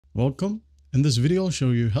Welcome. In this video, I'll show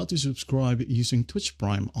you how to subscribe using Twitch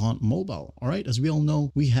Prime on mobile. All right, as we all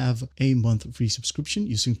know, we have a month free subscription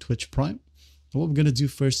using Twitch Prime. And what we're going to do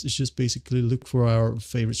first is just basically look for our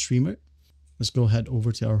favorite streamer. Let's go ahead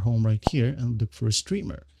over to our home right here and look for a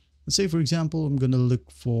streamer. Let's say, for example, I'm going to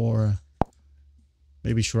look for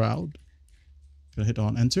maybe Shroud. Gonna hit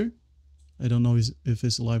on enter. I don't know if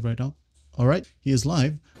he's live right now. All right, he is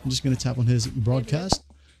live. I'm just going to tap on his broadcast.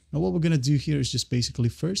 Now what we're going to do here is just basically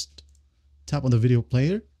first tap on the video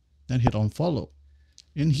player, then hit on follow.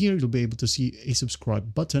 In here, you'll be able to see a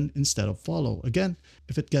subscribe button instead of follow. Again,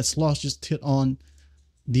 if it gets lost, just hit on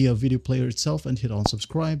the video player itself and hit on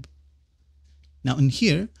subscribe. Now in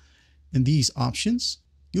here, in these options,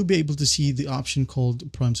 you'll be able to see the option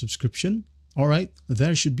called Prime subscription. All right,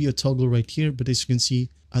 there should be a toggle right here, but as you can see,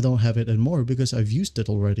 I don't have it anymore because I've used it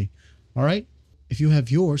already. All right. If you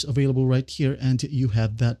have yours available right here and you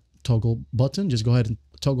have that toggle button, just go ahead and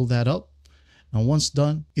toggle that up. And once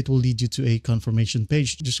done, it will lead you to a confirmation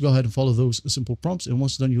page. Just go ahead and follow those simple prompts. And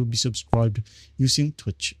once done, you'll be subscribed using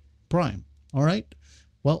Twitch Prime. All right.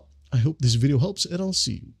 Well, I hope this video helps and I'll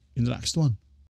see you in the next one.